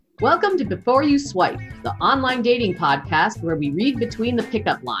Welcome to Before You Swipe, the online dating podcast where we read between the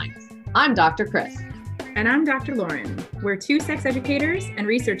pickup lines. I'm Dr. Chris. And I'm Dr. Lauren. We're two sex educators and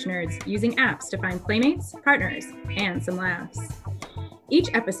research nerds using apps to find playmates, partners, and some laughs. Each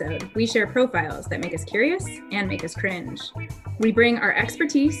episode, we share profiles that make us curious and make us cringe. We bring our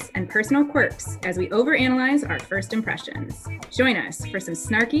expertise and personal quirks as we overanalyze our first impressions. Join us for some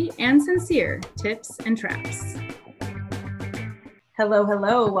snarky and sincere tips and traps. Hello,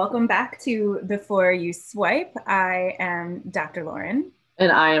 hello. Welcome back to Before You Swipe. I am Dr. Lauren.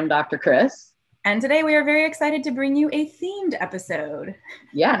 And I am Dr. Chris. And today we are very excited to bring you a themed episode.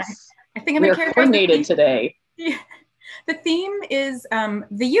 Yes. I think I'm we are coordinated today. Yeah. The theme is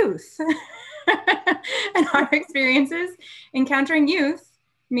the youth and our experiences encountering youth,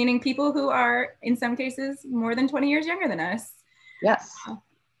 meaning people who are, in some cases, more than 20 years younger than us. Yes.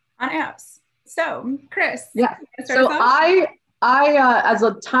 On apps. So, Chris. Yeah. So I, as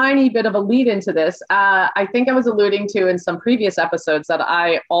a tiny bit of a lead into this, I think I was alluding to in some previous episodes that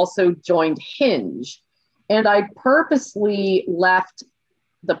I also joined Hinge, and I purposely left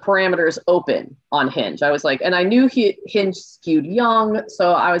the parameters open on Hinge. I was like, and I knew Hinge skewed young,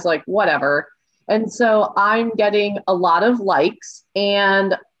 so I was like, whatever. And so I'm getting a lot of likes,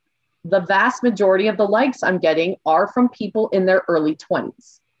 and the vast majority of the likes I'm getting are from people in their early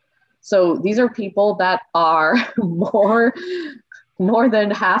 20s. So these are people that are more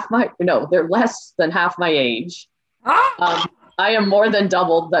than half they're less than half my age. I am more than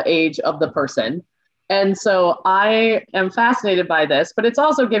double the age of the person. And so I am fascinated by this, but it's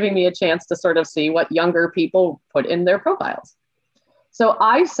also giving me a chance to sort of see what younger people put in their profiles. So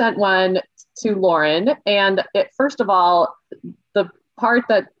I sent one to Lauren, and first of all, the part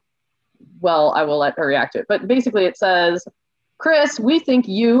that, well, I will let her react to it, but basically it says, Chris, we think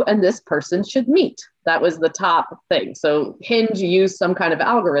you and this person should meet. That was the top thing. So Hinge used some kind of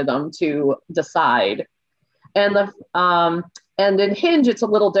algorithm to decide. And in Hinge, it's a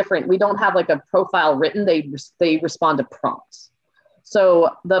little different. We don't have like a profile written. They respond to prompts.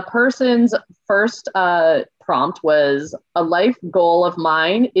 So the person's first prompt was, a life goal of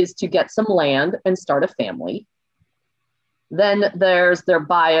mine is to get some land and start a family. Then there's their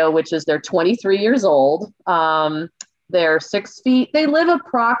bio, which is they're 23 years old. They're 6 feet. They live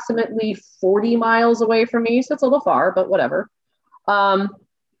approximately 40 miles away from me. So it's a little far, but whatever.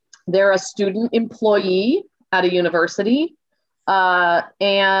 They're a student employee at a university.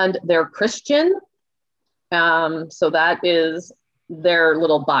 And they're Christian. So that is their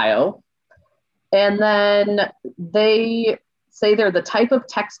little bio. And then they say they're the type of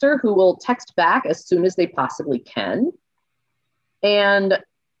texter who will text back as soon as they possibly can. And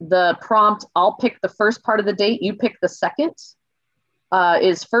the prompt, I'll pick the first part of the date, you pick the second,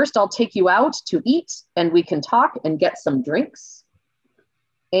 is first I'll take you out to eat and we can talk and get some drinks.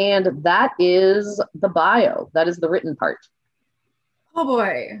 And that is the bio. That is the written part. Oh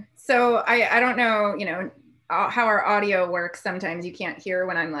boy. So I don't know, how our audio works. Sometimes you can't hear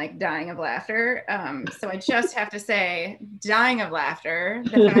when I'm like dying of laughter. So I just have to say, dying of laughter,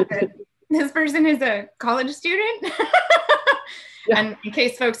 the fact that this person is a college student. Yeah. And in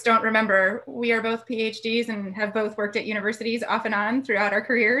case folks don't remember, we are both PhDs and have both worked at universities off and on throughout our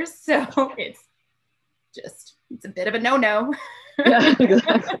careers. So it's a bit of a no-no. Yeah,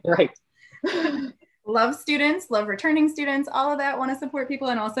 exactly. Right. Love students, love returning students, all of that, want to support people,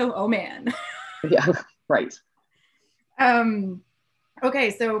 and also, oh man. Yeah, right.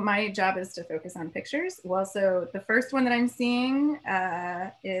 Okay, so my job is to focus on pictures. Well, so the first one that I'm seeing,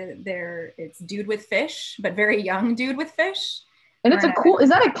 it's dude with fish, but very young dude with fish. And it's is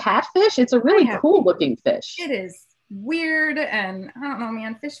that a catfish? It's a really cool looking fish. It is weird, and I don't know,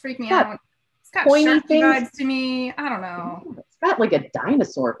 man, fish freak me out. It's got pointy shark vibes to me. I don't know. It's got like a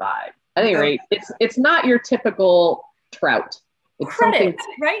dinosaur vibe. At any rate, it's not your typical trout. It's credit,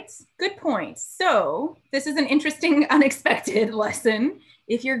 right? Good point. So this is an interesting, unexpected lesson.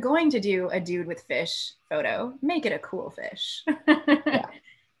 If you're going to do a dude with fish photo, make it a cool fish.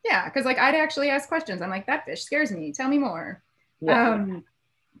 Yeah, because like I'd actually ask questions. I'm like, that fish scares me. Tell me more. Yeah.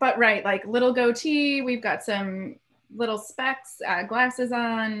 But right, like little goatee. We've got some little specs, glasses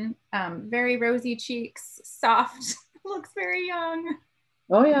on, very rosy cheeks, soft, looks very young.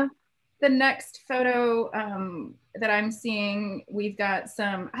 Oh yeah. The next photo that I'm seeing, we've got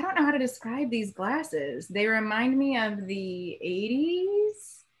some, I don't know how to describe these glasses. They remind me of the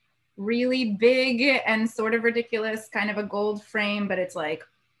 80s, really big and sort of ridiculous, kind of a gold frame, but it's like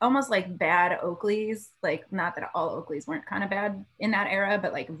almost like bad Oakleys. Like, not that all Oakleys weren't kind of bad in that era,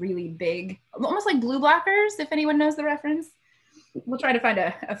 but like really big, almost like blue blockers, if anyone knows the reference. We'll try to find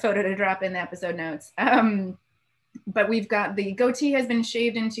a photo to drop in the episode notes. But we've got the goatee has been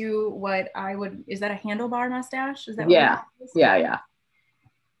shaved into what is that a handlebar mustache? Is that what Yeah. Yeah.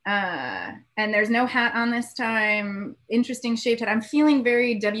 And there's no hat on this time. Interesting shaped head. I'm feeling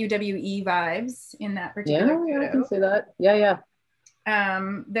very WWE vibes in that particular photo. Yeah, I can see that. Yeah.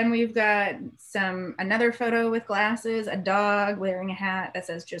 Then we've got another photo with glasses, a dog wearing a hat that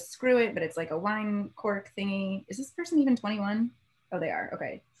says just screw it, but it's like a wine cork thingy. Is this person even 21? Oh, they are.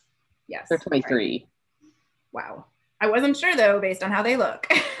 Okay. Yes. They're 23. Right. Wow. I wasn't sure though, based on how they look.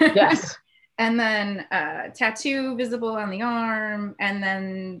 Yes. And then tattoo visible on the arm. And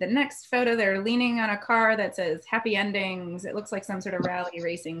then the next photo, they're leaning on a car that says happy endings. It looks like some sort of rally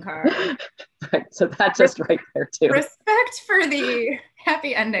racing car. Right. So that's just right there too. Respect for the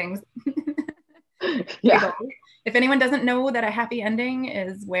happy endings. Yeah. If anyone doesn't know that a happy ending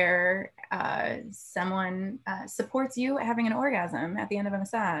is where someone supports you having an orgasm at the end of a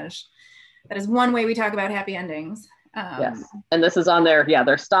massage, that is one way we talk about happy endings. Yes. And this is on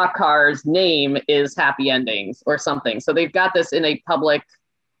their stock car's name is Happy Endings or something. So they've got this in a public,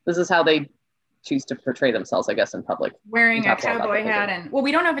 this is how they choose to portray themselves, I guess, in public. Wearing a cowboy hat and, well,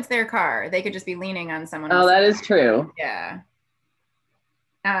 we don't know if it's their car. They could just be leaning on someone else. Oh, that is true. Yeah.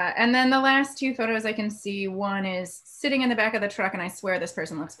 And then the last two photos I can see, one is sitting in the back of the truck, and I swear this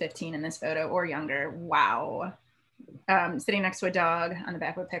person looks 15 in this photo or younger. Wow. Sitting next to a dog on the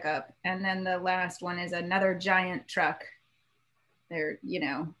back of a pickup. And then the last one is another giant truck. They're,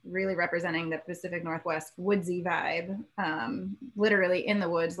 really representing the Pacific Northwest woodsy vibe. Literally in the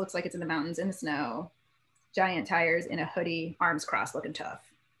woods, looks like it's in the mountains, in the snow. Giant tires, in a hoodie, arms crossed, looking tough.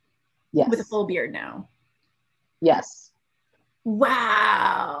 Yes. With a full beard now. Yes.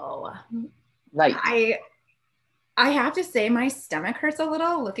 Wow. Right. I have to say my stomach hurts a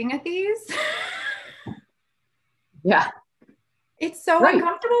little looking at these. Yeah. It's so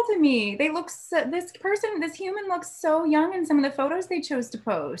uncomfortable to me. They look this human looks so young in some of the photos they chose to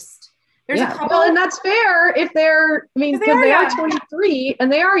post. There's a couple. Well, and that's fair if they're, because they are 23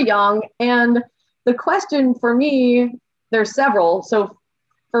 and they are young. And the question for me, there's several. So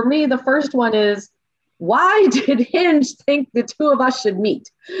for me, the first one is, why did Hinge think the two of us should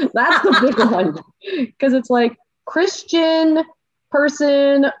meet? That's the big one. Because it's like Christian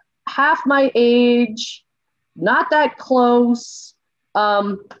person, half my age, not that close,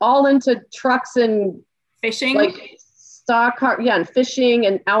 all into trucks and fishing, like stock car, and fishing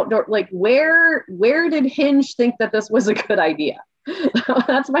and outdoor. Like, where did Hinge think that this was a good idea?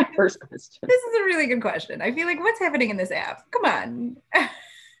 That's my first question. This is a really good question. I feel like, what's happening in this app? Come on.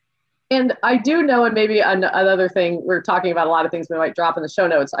 And I do know, and maybe another thing, we're talking about a lot of things we might drop in the show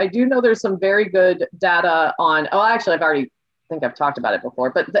notes. I do know there's some very good data on, actually, I've talked about it before,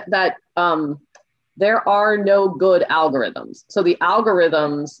 but that there are no good algorithms. So the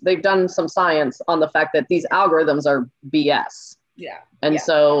algorithms, they've done some science on the fact that these algorithms are BS. Yeah. And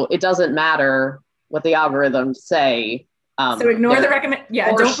so it doesn't matter what the algorithms say. So ignore the recommend.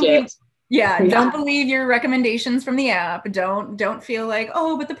 Yeah. Don't believe your recommendations from the app. Don't feel like,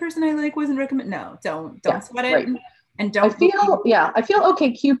 oh, but the person I like wasn't recommend. No, don't sweat it. Right. And don't. I feel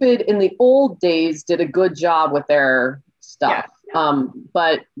OkCupid in the old days did a good job with their stuff. Yeah.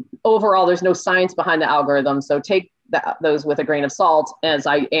 But overall, there's no science behind the algorithm. So take those with a grain of salt, as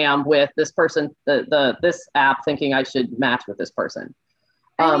I am with this person, this app, thinking I should match with this person.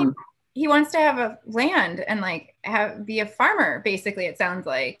 He wants to have a land and like be a farmer, basically, it sounds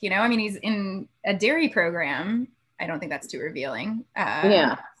like, he's in a dairy program. I don't think that's too revealing.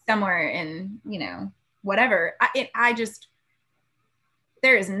 Somewhere in, whatever.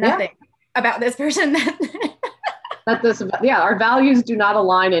 There is nothing about this person our values do not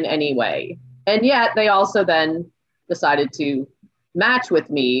align in any way. And yet they also then decided to match with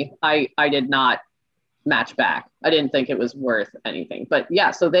me. I did not match back. I didn't think it was worth anything, but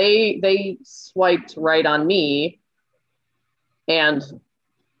so they swiped right on me, and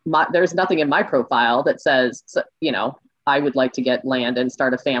there's nothing in my profile that says, I would like to get land and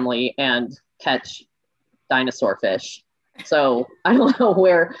start a family and catch dinosaur fish. So I don't know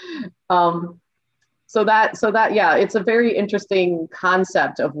where, so that, it's a very interesting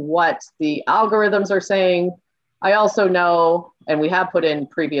concept of what the algorithms are saying. I also know, and we have put in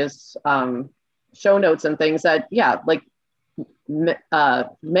previous, show notes and things that,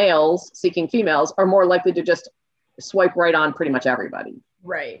 males seeking females are more likely to just swipe right on pretty much everybody.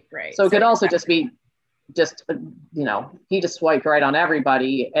 Right. So it could also just be, he just swiped right on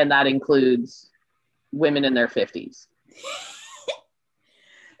everybody, and that includes women in their 50s.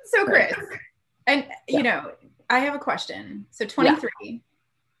 So Chris, and I have a question. So 23. Yeah.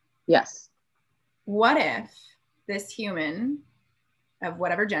 Yes. What if this human of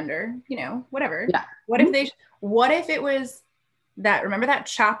whatever gender, you know, whatever. Yeah. What if it was that, remember that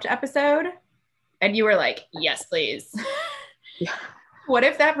Chopped episode? And you were like, yes, please. Yeah. What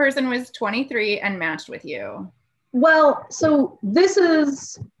if that person was 23 and matched with you? Well, so I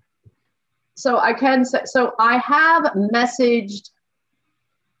have messaged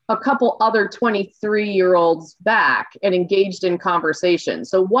a couple other 23-year-olds back and engaged in conversation.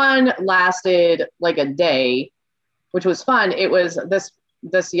 So one lasted like a day, which was fun. It was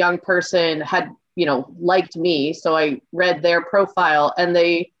this young person had, you know, liked me. So I read their profile, and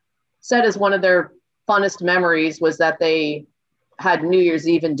they said as one of their funnest memories was that they had New Year's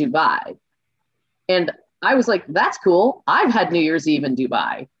Eve in Dubai. And I was like, that's cool. I've had New Year's Eve in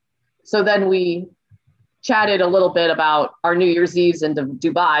Dubai. So then we chatted a little bit about our New Year's Eves in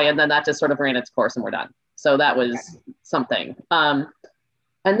Dubai, and then that just sort of ran its course and we're done. So that was something. And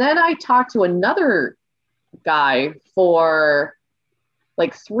then I talked to another guy for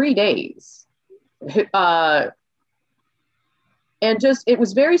like 3 days. And just, it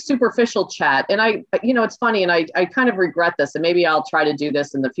was very superficial chat. And I, you know, it's funny, and I kind of regret this, and maybe I'll try to do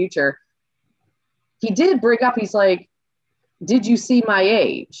this in the future. He did bring up, he's like, did you see my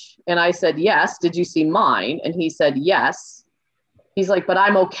age? And I said, yes. Did you see mine? And he said, yes. He's like, but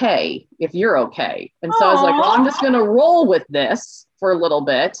I'm okay if you're okay. And so I was like, well, I'm just going to roll with this for a little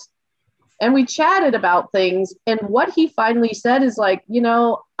bit. And we chatted about things. And what he finally said is like, you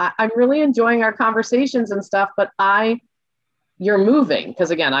know, I'm really enjoying our conversations and stuff, but you're moving.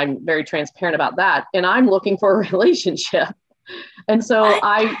 Because again, I'm very transparent about that. And I'm looking for a relationship. And so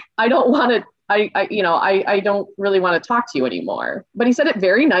I don't want to, I don't really want to talk to you anymore. But he said it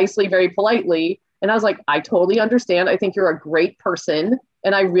very nicely, very politely. And I was like, I totally understand. I think you're a great person,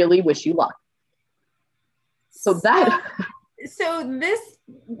 and I really wish you luck. So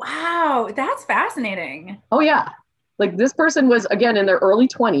wow, that's fascinating. Oh yeah. Like this person was, again, in their early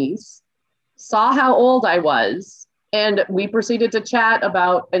 20s, saw how old I was, and we proceeded to chat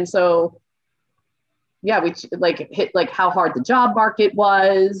about, and so yeah, we like hit like how hard the job market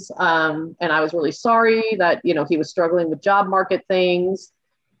was. And I was really sorry that, you know, he was struggling with job market things.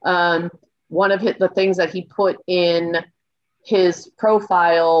 One of the things that he put in his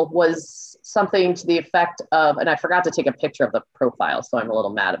profile was something to the effect of, and I forgot to take a picture of the profile, so I'm a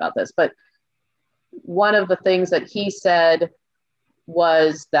little mad about this, but one of the things that he said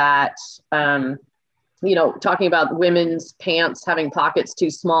was that, you know, talking about women's pants having pockets too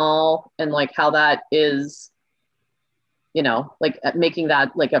small, and like how that is, you know, like making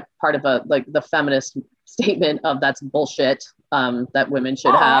that like a part of the feminist statement of that's bullshit, that women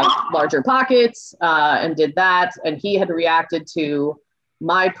should have larger pockets, and did that. And he had reacted to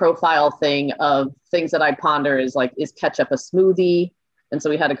my profile thing of things that I ponder is like, is ketchup a smoothie? And so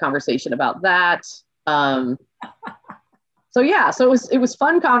we had a conversation about that. So yeah, so it was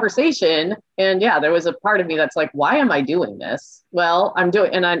fun conversation. And yeah, there was a part of me that's like, why am I doing this? Well, I'm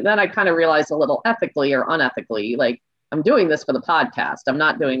doing, and then I kind of realized a little ethically or unethically, like I'm doing this for the podcast. I'm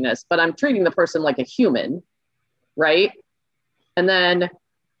not doing this, but I'm treating the person like a human, right? And then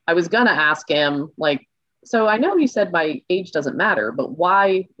I was gonna ask him, like, so I know you said my age doesn't matter, but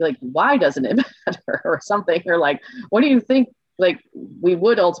why doesn't it matter or something? Or like, what do you think like we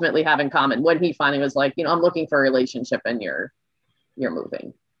would ultimately have in common? When he finally was like, you know, I'm looking for a relationship and you're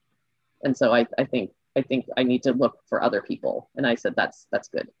moving. And so I think I need to look for other people. And I said, that's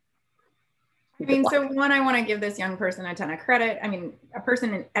good. I mean, so one, I want to give this young person a ton of credit. I mean, a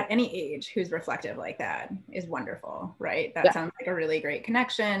person at any age who's reflective like that is wonderful, right? That sounds like a really great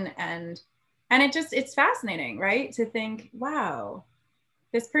connection. And it's fascinating, right? To think, wow,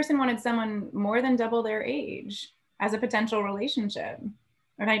 this person wanted someone more than double their age as a potential relationship.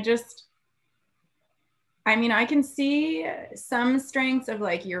 And I can see some strengths of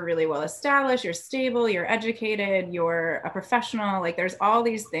like, you're really well established, you're stable, you're educated, you're a professional. Like there's all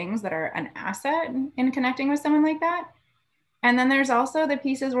these things that are an asset in connecting with someone like that. And then there's also the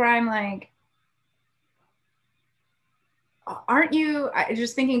pieces where I'm like, aren't you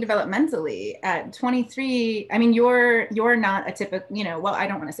just thinking developmentally at 23? I mean, you're not a typical, you know, well, I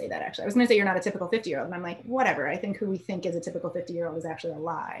don't want to say that actually. I was going to say you're not a typical 50-year-old. And I'm like, whatever. I think who we think is a typical 50-year-old is actually a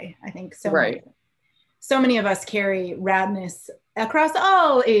lie. I think so many of us carry radness across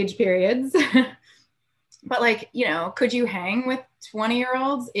all age periods. But like, you know, could you hang with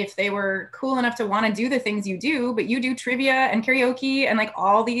 20-year-olds if they were cool enough to want to do the things you do, but you do trivia and karaoke and like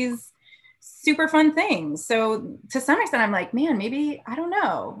all these super fun things? So to some extent, I'm like, man, maybe, I don't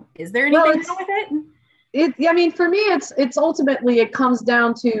know. Is there anything wrong with it? I mean, for me, it's ultimately, it comes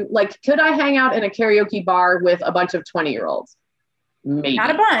down to like, could I hang out in a karaoke bar with a bunch of 20-year-olds? Maybe. Not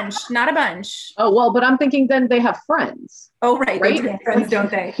a bunch. Oh, well, but I'm thinking then they have friends. Oh, right. Right. They do have friends,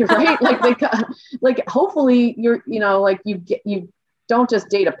 don't they? Right. Like hopefully you don't just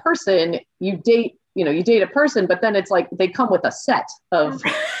date a person, you date a person, but then it's like they come with a set of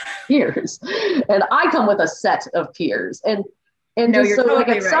peers, and I come with a set of peers, and No, just you're so like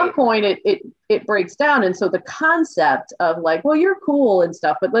totally at right. some point it breaks down, and so the concept of like, well, you're cool and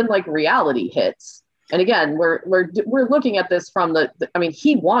stuff, but then like reality hits, and again we're looking at this from I mean,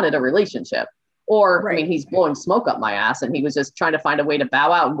 he wanted a relationship, or Right. I mean, he's blowing smoke up my ass, and he was just trying to find a way to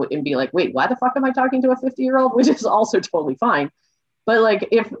bow out and be like, wait, why the fuck am I talking to a 50-year-old, which is also totally fine. But like,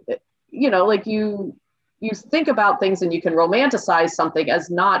 if like you think about things and you can romanticize something as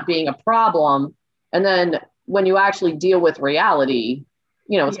not being a problem, and then when you actually deal with reality,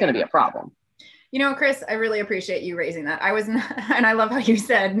 it's going to be a problem. Chris, I really appreciate you raising that. I was not, and I love how you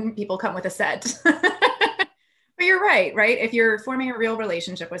said people come with a set. But you're right? If you're forming a real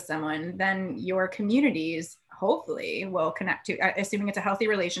relationship with someone, then your communities hopefully will connect to, assuming it's a healthy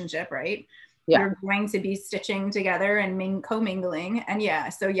relationship, right? Yeah. You're going to be stitching together and commingling. And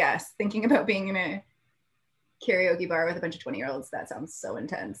so yes, thinking about being in a karaoke bar with a bunch of 20-year-olds, that sounds so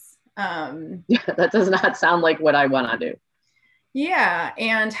intense. That does not sound like what I want to do. Yeah.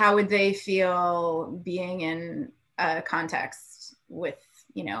 And how would they feel being in a context with,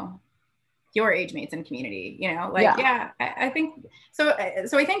 your age mates and community, I think so.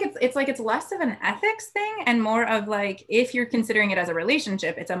 So I think it's like, it's less of an ethics thing and more of like, if you're considering it as a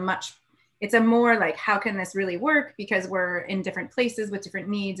relationship, it's a more like, how can this really work? Because we're in different places with different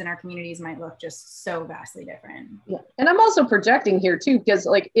needs, and our communities might look just so vastly different. Yeah. And I'm also projecting here too, because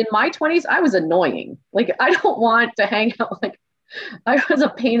like in my 20s, I was annoying. Like, I don't want to hang out. Like, I was a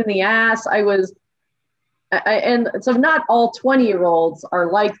pain in the ass. And so not all 20-year-olds are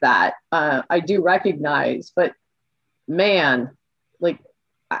like that. I do recognize, but man, like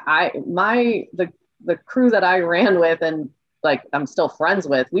the crew that I ran with and like I'm still friends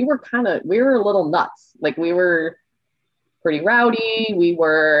with, we were a little nuts. Like, we were pretty rowdy. We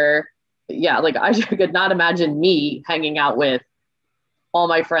were, like I could not imagine me hanging out with all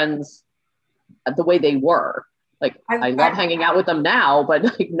my friends the way they were. Like, I love hanging out with them now, but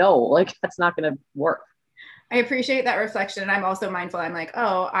like, no, like that's not going to work. I appreciate that reflection. And I'm also mindful. I'm like,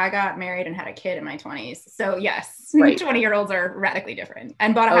 oh, I got married and had a kid in my 20s. So yes, right. 20-year-olds are radically different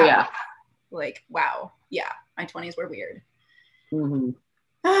and bought a house. Yeah. Like, wow. Yeah. My 20s were weird. Mm-hmm.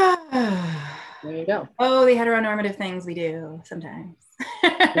 There you go. Oh, the heteronormative things we do sometimes.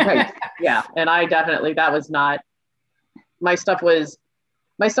 Right. Yeah. And I definitely, that was not, my stuff was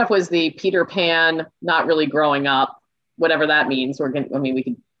the Peter Pan, not really growing up, whatever that means. We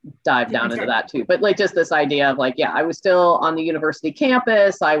could dive down into that too, but like just this idea of like, I was still on the university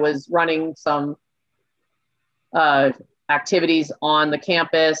campus. I was running some activities on the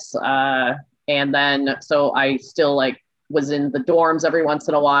campus. And then, so I still like was in the dorms every once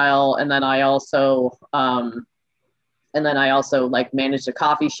in a while. And then I also like managed a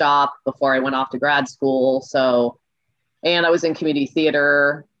coffee shop before I went off to grad school. So, and I was in community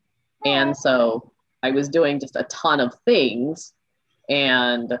theater. And so I was doing just a ton of things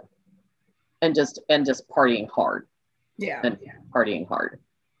and just partying hard. Yeah. And partying hard.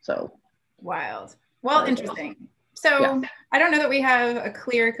 So wild. Well, interesting. So I don't know that we have a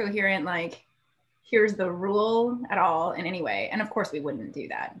clear, coherent, like, here's the rule at all in any way. And of course we wouldn't do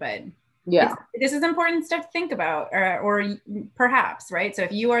that, but this is important stuff to think about, or perhaps, right? So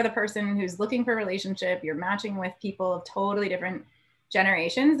if you are the person who's looking for a relationship, you're matching with people of totally different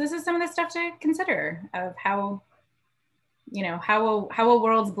generations, this is some of the stuff to consider of how will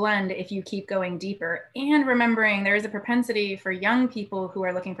worlds blend if you keep going deeper, and remembering there is a propensity for young people who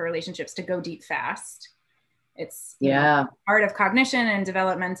are looking for relationships to go deep fast. It's part of cognition and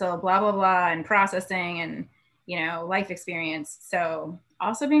developmental blah blah blah and processing and life experience. So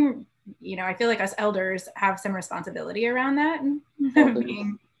also being I feel like us elders have some responsibility around that,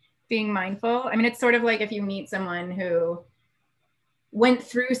 being mindful. I mean, it's sort of like if you meet someone who went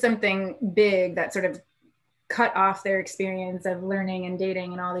through something big that sort of cut off their experience of learning and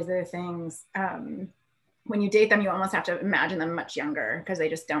dating and all these other things. When you date them, you almost have to imagine them much younger because they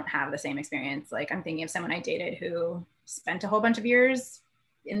just don't have the same experience. Like, I'm thinking of someone I dated who spent a whole bunch of years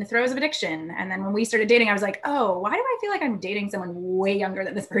in the throes of addiction. And then when we started dating, I was like, oh, why do I feel like I'm dating someone way younger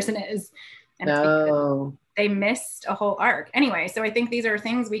than this person is? And it's because they missed a whole arc. Anyway, so I think these are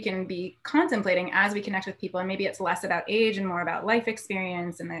things we can be contemplating as we connect with people. And maybe it's less about age and more about life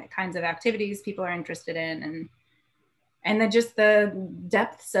experience and the kinds of activities people are interested in. And then just the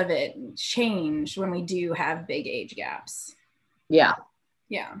depths of it change when we do have big age gaps. Yeah.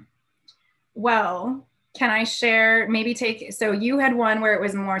 Yeah. Well, can I share, maybe so you had one where it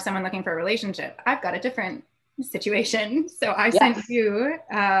was more someone looking for a relationship. I've got a different situation. So I sent you,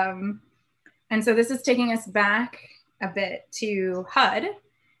 and so this is taking us back a bit to HUD.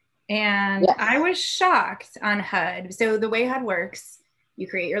 And I was shocked on HUD. So the way HUD works, you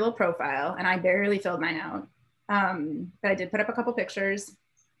create your little profile, and I barely filled mine out. But I did put up a couple pictures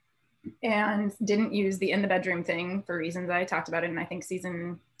and didn't use the in the bedroom thing for reasons I talked about in, I think,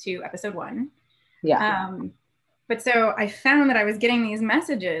 season 2, episode 1. Yeah. But so I found that I was getting these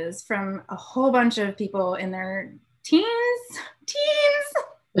messages from a whole bunch of people in their teens,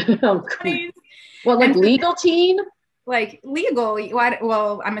 Well, like legal teen? Like legal.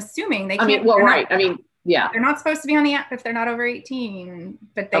 Well, I'm assuming they can't. Right. I mean, yeah. They're not supposed to be on the app if they're not over 18,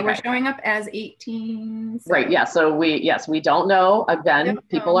 but they were showing up as 18. So. Right. Yeah. So we don't know. Again,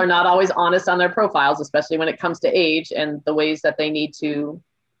 people are not always honest on their profiles, especially when it comes to age and the ways that they need to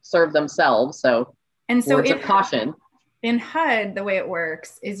serve themselves. So, words of caution. In HUD, the way it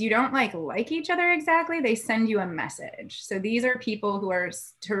works is you don't like each other exactly. They send you a message. So these are people who are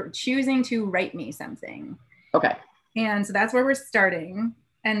choosing to write me something. Okay. And so that's where we're starting.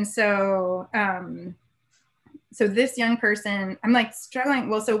 And so, so this young person, I'm like struggling.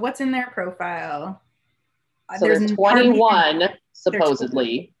 Well, so what's in their profile? So there's 21,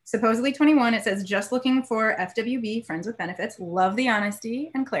 supposedly. Supposedly 21. It says, just looking for FWB, friends with benefits. Love the honesty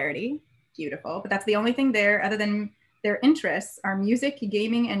and clarity. Beautiful. But that's the only thing there, other than their interests are music,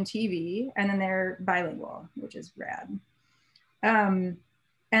 gaming, and TV. And then they're bilingual, which is rad. And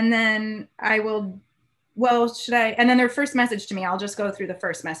then and then their first message to me, I'll just go through the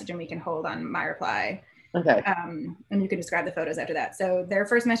first message and we can hold on my reply. Okay. And you can describe the photos after that. So their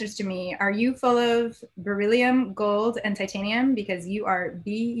first message to me, are you full of beryllium, gold, and titanium? Because you are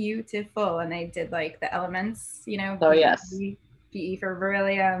beautiful. And they did like the elements, Oh, yes. PE for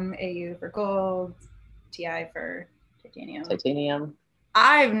beryllium, AU for gold, TI for titanium.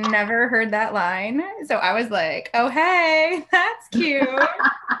 I've never heard that line. So I was like, oh, hey, that's cute.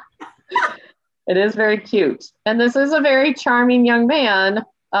 It is very cute. And this is a very charming young man.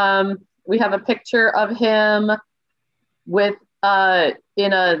 We have a picture of him with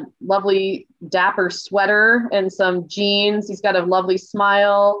in a lovely dapper sweater and some jeans. He's got a lovely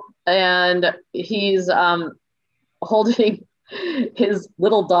smile, and he's holding his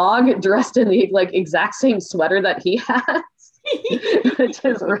little dog dressed in the exact same sweater that he has, which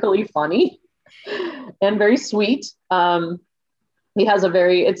is really funny and very sweet. He has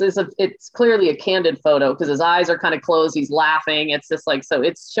it's clearly a candid photo because his eyes are kind of closed. He's laughing. It's just so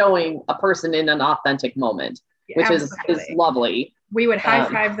it's showing a person in an authentic moment, which is lovely. We would high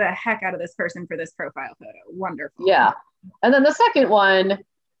five the heck out of this person for this profile photo. Wonderful. Yeah. And then the second one,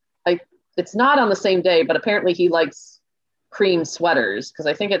 it's not on the same day, but apparently he likes cream sweaters because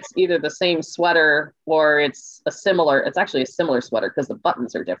I think it's either the same sweater or it's actually a similar sweater because the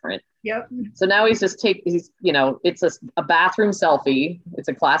buttons are different. Yep. So now it's a bathroom selfie. It's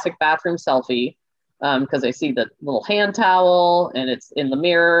a classic bathroom selfie because I see the little hand towel and it's in the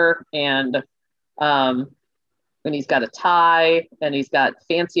mirror and he's got a tie and he's got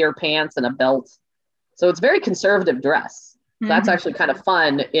fancier pants and a belt. So it's very conservative dress. So that's actually kind of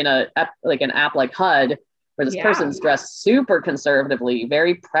fun in an app like HUD, where this person's dressed super conservatively,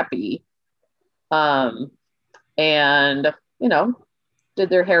 very preppy. And, did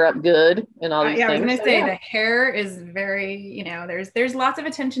their hair up good and all these things. I was going to say the hair is very, there's lots of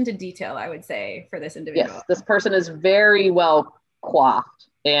attention to detail, I would say, for this individual. Yes, this person is very well coiffed.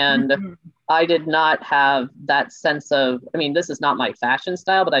 And I did not have that sense of, this is not my fashion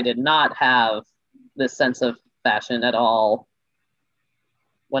style, but I did not have this sense of fashion at all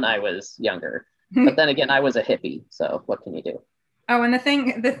when I was younger. But then again, I was a hippie. So what can you do? Oh, and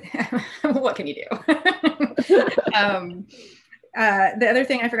what can you do? The other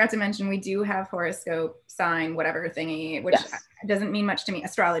thing I forgot to mention, we do have horoscope sign, whatever thingy, which doesn't mean much to me.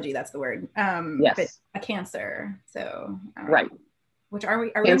 Astrology, that's the word. Yes. But a Cancer. So, right. Which are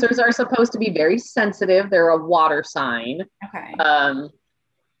we? Cancers are supposed to be very sensitive. They're a water sign. Okay.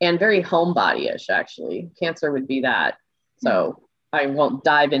 And very homebody-ish, actually. Cancer would be that. So I won't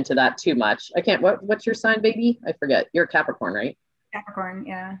dive into that too much. I can't. What's your sign, baby? I forget. You're a Capricorn, right? Capricorn,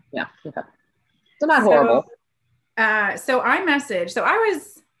 yeah. Yeah. Okay. So not horrible. So I messaged. So I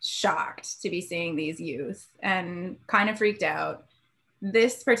was shocked to be seeing these youth and kind of freaked out.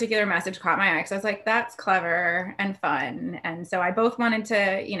 This particular message caught my eye because I was like, that's clever and fun. And so I both wanted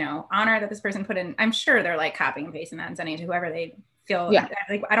to, honor that this person put in. I'm sure they're copying and pasting that and sending it to whoever they feel.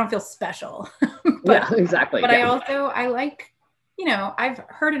 I don't feel special. But, yeah, exactly. But I like you know, I've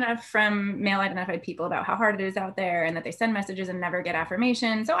heard enough from male identified people about how hard it is out there and that they send messages and never get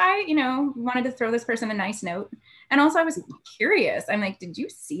affirmation. So I, you know, wanted to throw this person a nice note. And also I was curious. I'm like, did you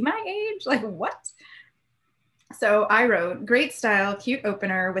see my age? Like, what? So I wrote, great style, cute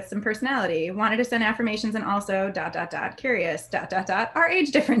opener with some personality. Wanted to send affirmations and also ... curious ... our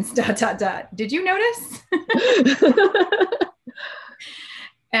age difference ... Did you notice?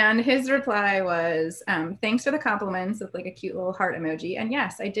 And his reply was, thanks for the compliments with like a cute little heart emoji. And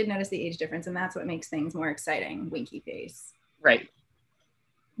yes, I did notice the age difference, and that's what makes things more exciting. Winky face. Right.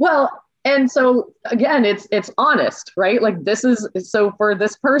 Well, and so again, it's honest, right? Like this is, so for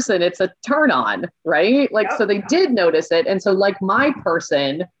this person, it's a turn on, right? Like, Yep. so they did notice it. And so like my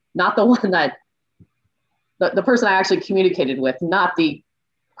person, not the one that, the person I actually communicated with, not the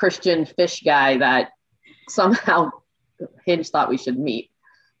Christian fish guy that somehow Hinge thought we should meet.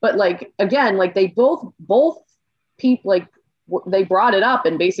 But like, again, like they both people, like they brought it up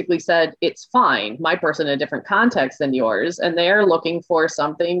and basically said, it's fine. My person in a different context than yours. And they're looking for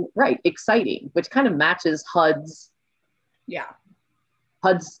something, right, exciting, which kind of matches HUD's. Yeah.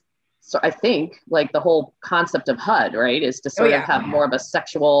 HUD's, so I think like the whole concept of HUD, right, is to sort of have more of a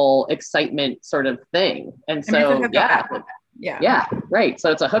sexual excitement sort of thing. And so, yeah, right.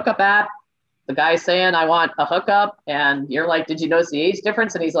 So it's a hookup app. The guy's saying, I want a hookup. And you're like, did you notice the age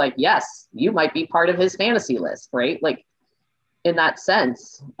difference? And he's like, yes, you might be part of his fantasy list, right? Like in that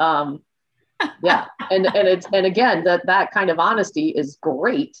sense. Yeah. And again, that kind of honesty is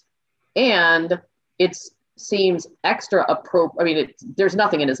great. And it seems extra appropriate. I mean, there's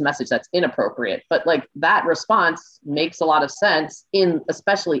nothing in his message that's inappropriate, but like that response makes a lot of sense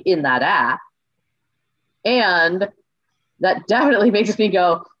especially in that app. And that definitely makes me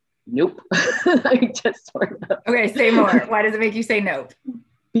go, nope. I just sort of. Okay, say more. Why does it make you say nope?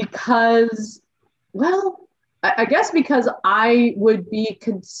 Because, well, I guess because I would be,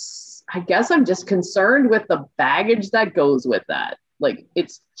 I guess I'm just concerned with the baggage that goes with that. Like,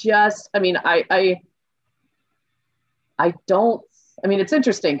 it's just, I mean, I don't, I mean, it's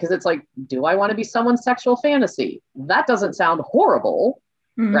interesting because it's like, do I want to be someone's sexual fantasy? That doesn't sound horrible,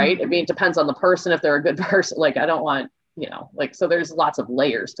 right? I mean, it depends on the person. If they're a good person, like, I don't want, you know, like, so there's lots of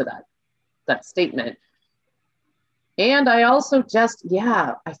layers to that statement. And I also just,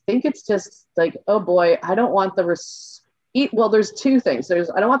 yeah, I think it's just like, oh boy, I don't want well, there's two things. I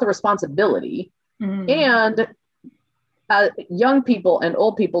don't want the responsibility, and young people and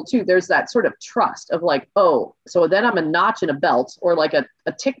old people too, there's that sort of trust of like, oh, so then I'm a notch in a belt or like a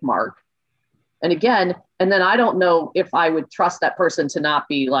tick mark. And again, and then I don't know if I would trust that person to not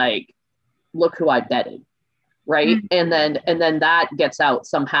be like, look who I betted. Right. And then that gets out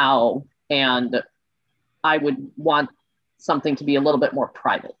somehow. And I would want something to be a little bit more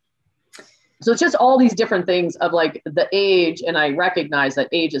private. So it's just all these different things of like the age. And I recognize that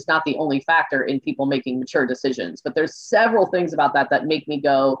age is not the only factor in people making mature decisions, but there's several things about that make me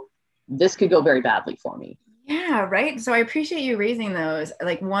go, this could go very badly for me. Yeah, right. So I appreciate you raising those.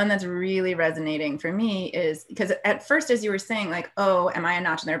 Like one that's really resonating for me is because at first, as you were saying, like, oh, am I a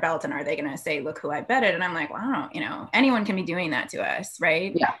notch in their belt? And are they going to say, look who I betted? And I'm like, well, I don't, you know, anyone can be doing that to us.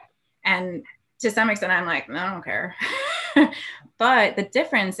 Right. Yeah. And to some extent, I'm like, I don't care. But the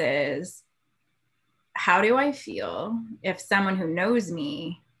difference is, how do I feel if someone who knows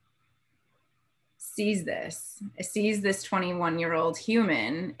me sees this 21-year-old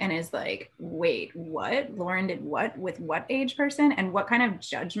human and is like, wait, what? Lauren did what with what age person? And what kind of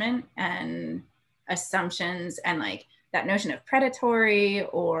judgment and assumptions and like that notion of predatory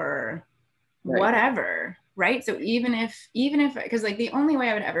or whatever, right? So even if, because like the only way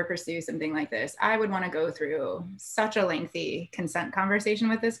I would ever pursue something like this, I would want to go through such a lengthy consent conversation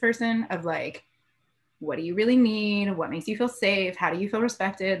with this person of like, what do you really need? What makes you feel safe? How do you feel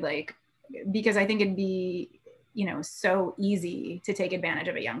respected? Like, because I think it'd be, you know, so easy to take advantage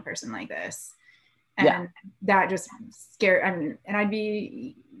of a young person like this. And that just scared, and I'd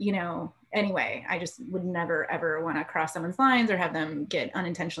be, you know, anyway, I just would never, ever want to cross someone's lines or have them get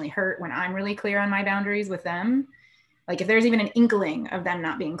unintentionally hurt when I'm really clear on my boundaries with them. Like if there's even an inkling of them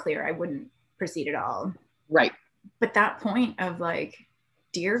not being clear, I wouldn't proceed at all. Right. But that point of like,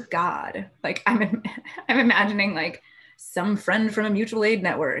 dear God, like I'm imagining like some friend from a mutual aid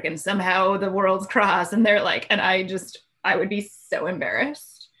network and somehow the worlds cross and they're like, and I would be so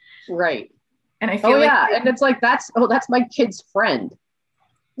embarrassed. Right. And I feel and it's like, that's my kid's friend.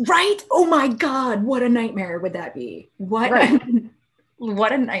 Right. Oh my God. What a nightmare would that be? What a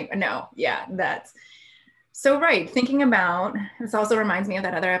nightmare. No. Yeah. That's so right. Thinking about, this also reminds me of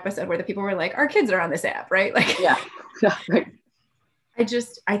that other episode where the people were like, our kids are on this app, right? Like, yeah. Right.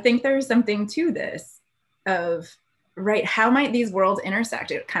 I think there's something to this of right, how might these worlds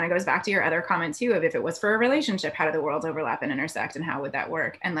intersect? It kind of goes back to your other comment too, of if it was for a relationship, how do the worlds overlap and intersect, and how would that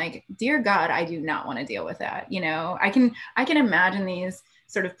work? And like, dear God, I do not want to deal with that. You know, I can imagine these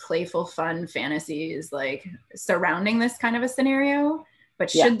sort of playful, fun fantasies like surrounding this kind of a scenario, but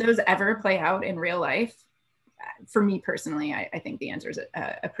should those ever play out in real life? For me personally, I think the answer is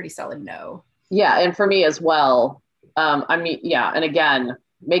a pretty solid no. Yeah, and for me as well. I mean, yeah, and again,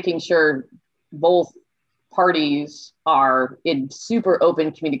 making sure both parties are in super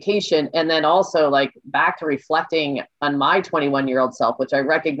open communication, and then also like back to reflecting on my 21-year-old self, which I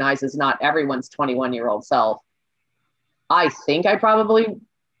recognize is not everyone's 21-year-old self. I think I probably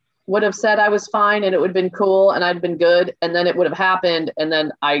would have said I was fine and it would have been cool and I'd been good, and then it would have happened, and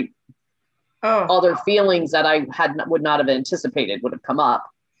then other feelings that I would not have anticipated would have come up,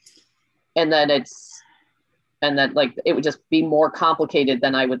 and then like it would just be more complicated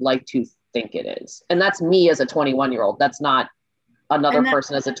than I would like to think it is. And that's me as a 21-year-old. That's not another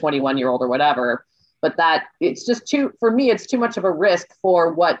person as a 21-year-old or whatever. But that it's just for me, it's too much of a risk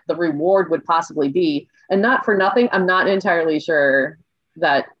for what the reward would possibly be. And not for nothing, I'm not entirely sure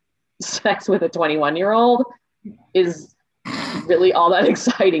that sex with a 21-year-old is really all that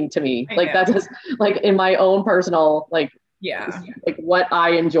exciting to me. Like that is like in my own personal, like what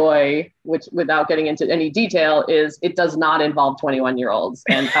I enjoy, which without getting into any detail, is it does not involve 21-year-olds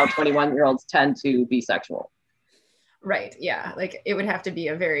and how 21-year-olds tend to be sexual. Right. Yeah. Like it would have to be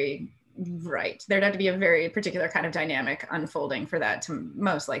there'd have to be a very particular kind of dynamic unfolding for that to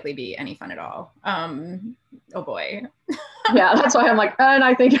most likely be any fun at all. Oh boy. Yeah, that's why I'm like, and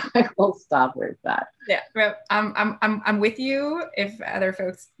I think I will stop with that. Yeah, I'm with you. If other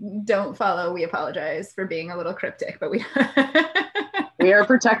folks don't follow, we apologize for being a little cryptic, but we are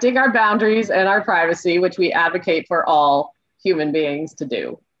protecting our boundaries and our privacy, which we advocate for all human beings to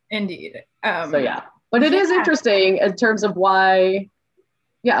do. Indeed. But it is interesting in terms of why.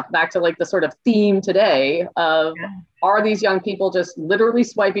 Yeah, back to like the sort of theme today of are these young people just literally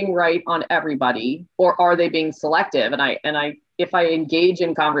swiping right on everybody, or are they being selective? And I if I engage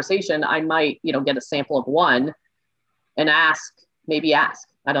in conversation, I might, get a sample of one and maybe ask.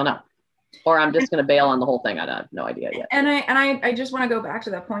 I don't know. Or I'm just going to bail on the whole thing. I have no idea yet. And I just want to go back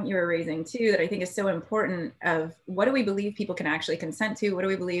to that point you were raising too, that I think is so important of what do we believe people can actually consent to? What do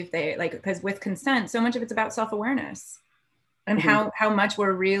we believe they like? Because with consent, so much of it's about self-awareness. And how much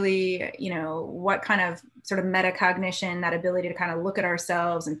we're really, what kind of sort of metacognition, that ability to kind of look at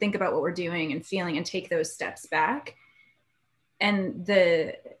ourselves and think about what we're doing and feeling and take those steps back. And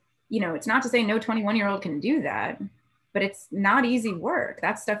it's not to say no 21-year-old can do that, but it's not easy work.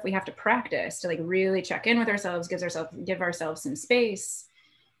 That's stuff we have to practice to like really check in with ourselves, give ourselves some space,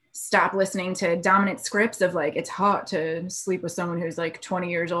 stop listening to dominant scripts of like, it's hot to sleep with someone who's like 20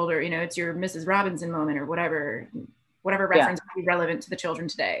 years older, it's your Mrs. Robinson moment or whatever reference would be relevant to the children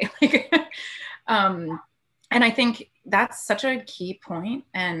today. And I think that's such a key point.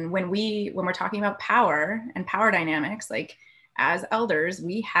 And when we're talking about power and power dynamics, like as elders,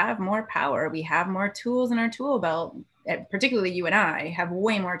 we have more power. We have more tools in our tool belt. Particularly you and I have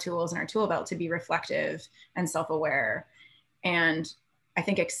way more tools in our tool belt to be reflective and self-aware. And I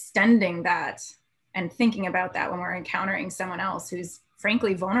think extending that and thinking about that when we're encountering someone else who's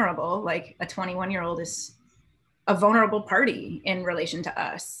frankly vulnerable, like a 21-year-old is a vulnerable party in relation to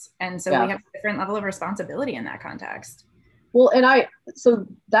us. And so we have a different level of responsibility in that context. Well, so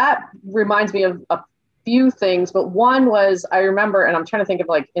that reminds me of a few things, but one was, I remember, and I'm trying to think of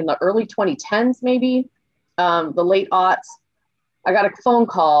like in the early 2010s, maybe the late aughts, I got a phone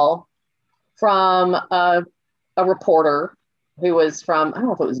call from a reporter who was from, I don't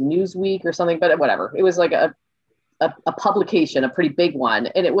know if it was Newsweek or something, but whatever. It was like a publication, a pretty big one.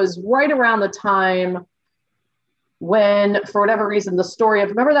 And it was right around the time when, for whatever reason, the story of,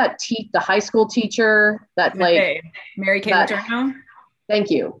 remember that the high school teacher that like Mary Kay Letourneau? Thank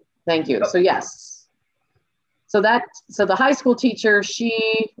you. Oh. So yes. So the high school teacher,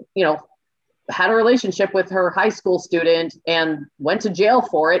 she, had a relationship with her high school student and went to jail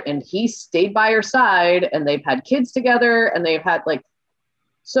for it. And he stayed by her side, and they've had kids together, and they've had like,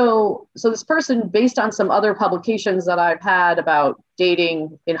 so this person, based on some other publications that I've had about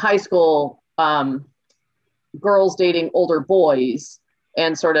dating in high school, girls dating older boys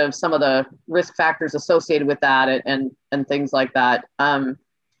and sort of some of the risk factors associated with that and things like that.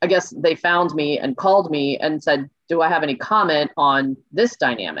 I guess they found me and called me and said, do I have any comment on this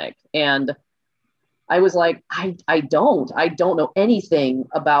dynamic? And I was like, I don't know anything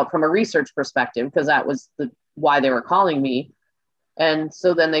about from a research perspective, because that was why they were calling me. And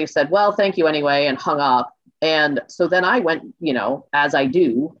so then they said, well, thank you anyway, and hung up. And so then I went, as I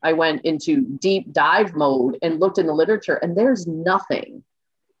do, I went into deep dive mode and looked in the literature, and there's nothing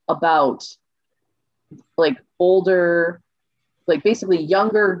about like older, like basically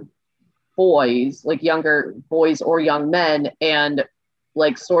younger boys, like younger boys or young men, and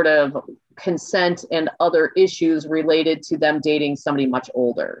like sort of consent and other issues related to them dating somebody much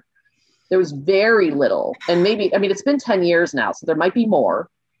older. There was very little. And maybe, I mean, it's been 10 years now, so there might be more.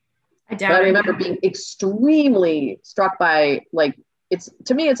 But I remember being extremely struck by, like,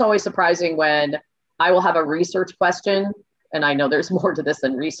 to me, it's always surprising when I will have a research question, and I know there's more to this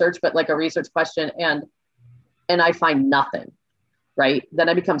than research, but like a research question, and I find nothing, right? Then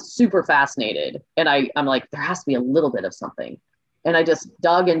I become super fascinated, and I'm like, there has to be a little bit of something. And I just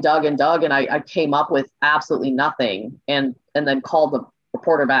dug and dug and dug, and I came up with absolutely nothing, and then called the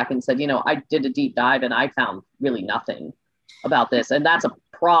reporter back and said, I did a deep dive and I found really nothing about this. And that's a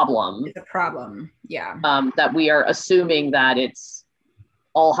problem. It's a problem. Yeah. That we are assuming that it's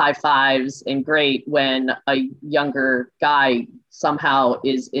all high fives and great when a younger guy somehow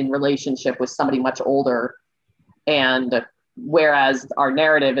is in relationship with somebody much older. And whereas our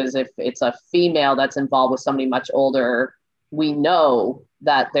narrative is, if it's a female that's involved with somebody much older, we know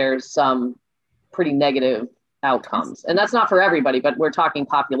that there's some pretty negative outcomes. And that's not for everybody, but we're talking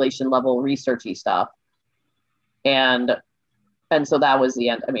population level researchy stuff. And so that was the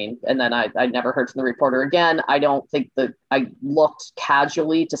end. I mean, and then I never heard from the reporter again. I don't think that I looked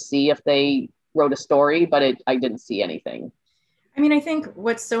casually to see if they wrote a story, but I didn't see anything. I mean, I think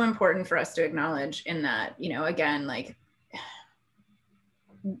what's so important for us to acknowledge in that, again, like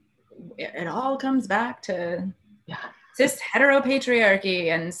it all comes back to cis heteropatriarchy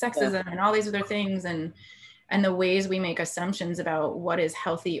and sexism and all these other things, and the ways we make assumptions about what is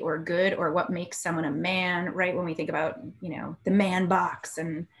healthy or good, or what makes someone a man, right? When we think about, the man box,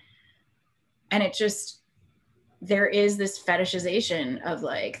 and it just, there is this fetishization of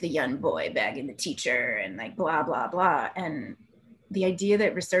like the young boy bagging the teacher and like blah, blah, blah. And the idea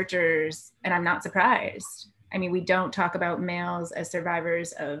that researchers, and I'm not surprised, I mean, we don't talk about males as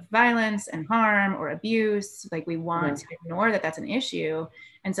survivors of violence and harm or abuse. Like we want to ignore that that's an issue.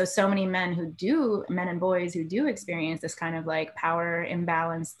 And so many men and boys who do experience this kind of like power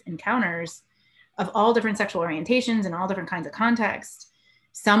imbalanced encounters of all different sexual orientations and all different kinds of contexts,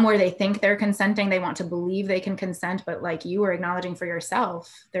 some where they think they're consenting, they want to believe they can consent, but like you were acknowledging for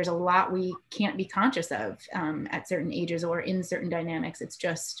yourself, there's a lot we can't be conscious of at certain ages or in certain dynamics. It's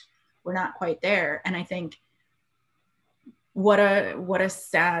just, we're not quite there. And I think what a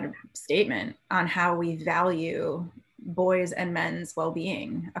sad statement on how we value boys and men's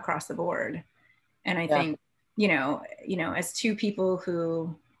well-being across the board. And I think, as two people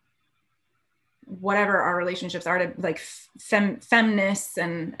who, whatever our relationships are to like feminists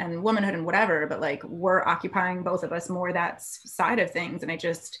and womanhood and whatever, but like we're occupying, both of us, more that side of things. And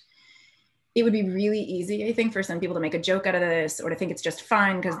it would be really easy, I think, for some people to make a joke out of this, or to think it's just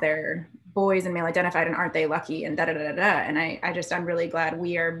fine because they're boys and male identified and aren't they lucky and da da da da. And I'm really glad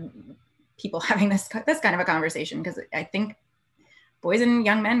we are people having this kind of a conversation, because I think boys and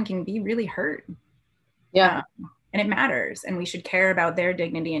young men can be really hurt. Yeah. And it matters, and we should care about their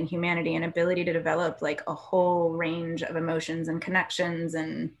dignity and humanity and ability to develop like a whole range of emotions and connections,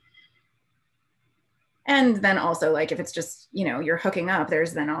 and then also, like, if it's just, you're hooking up,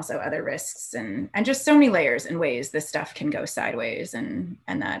 there's then also other risks and just so many layers and ways this stuff can go sideways, and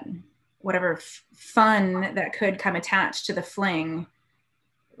that whatever fun that could come attached to the fling,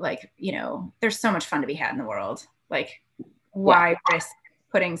 like, there's so much fun to be had in the world. Like, why risk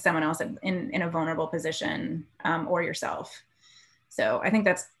putting someone else in a vulnerable position, or yourself? So I think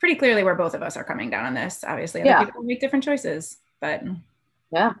that's pretty clearly where both of us are coming down on this. Obviously, other people make different choices, but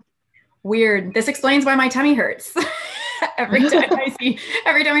weird. This explains why my tummy hurts. every time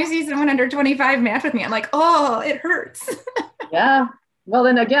I see someone under 25 match with me, I'm like, oh, it hurts. Yeah. Well,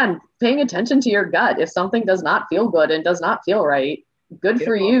 then again, paying attention to your gut. If something does not feel good and does not feel right, good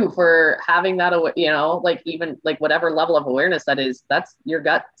for you for having that, like, even like whatever level of awareness that is, that's your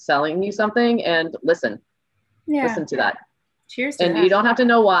gut telling you something, and listen to that. Cheers to and that. You don't have to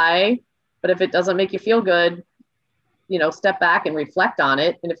know why, but if it doesn't make you feel good, step back and reflect on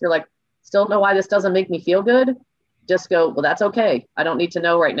it. And if you're like, still don't know why this doesn't make me feel good, just go, well, that's okay. I don't need to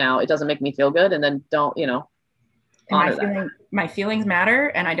know right now. It doesn't make me feel good. And then don't, my feelings matter,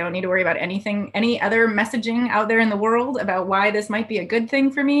 and I don't need to worry about any other messaging out there in the world about why this might be a good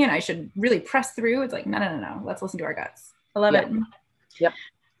thing for me, and I should really press through. It's like, no. Let's listen to our guts. I love it. Yep.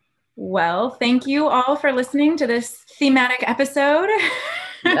 Well, thank you all for listening to this thematic episode.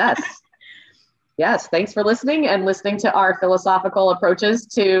 Yes. Thanks for listening to our philosophical approaches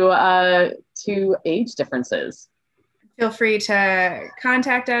to to age differences. Feel free to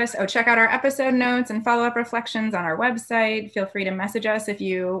contact us. Check out our episode notes and follow-up reflections on our website. Feel free to message us if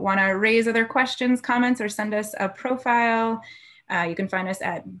you want to raise other questions, comments, or send us a profile. You can find us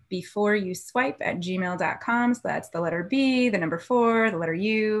at beforeyouswipe@gmail.com. So that's the letter B, the number 4, the letter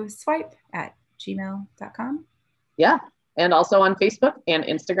U, swipe@gmail.com. Yeah. And also on Facebook and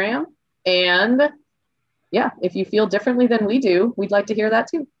Instagram. And yeah, if you feel differently than we do, we'd like to hear that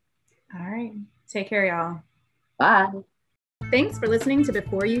too. All right. Take care, y'all. Bye. Thanks for listening to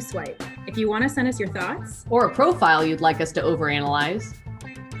Before You Swipe. If you want to send us your thoughts or a profile you'd like us to overanalyze,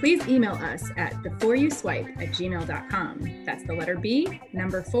 please email us at beforeyouswipe@gmail.com. That's the letter B,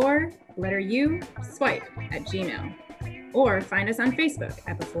 number 4, letter U, swipe@gmail. Or find us on Facebook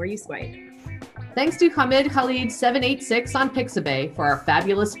at Before You Swipe. Thanks to Hamid Khalid 786 on Pixabay for our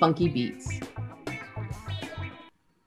fabulous funky beats.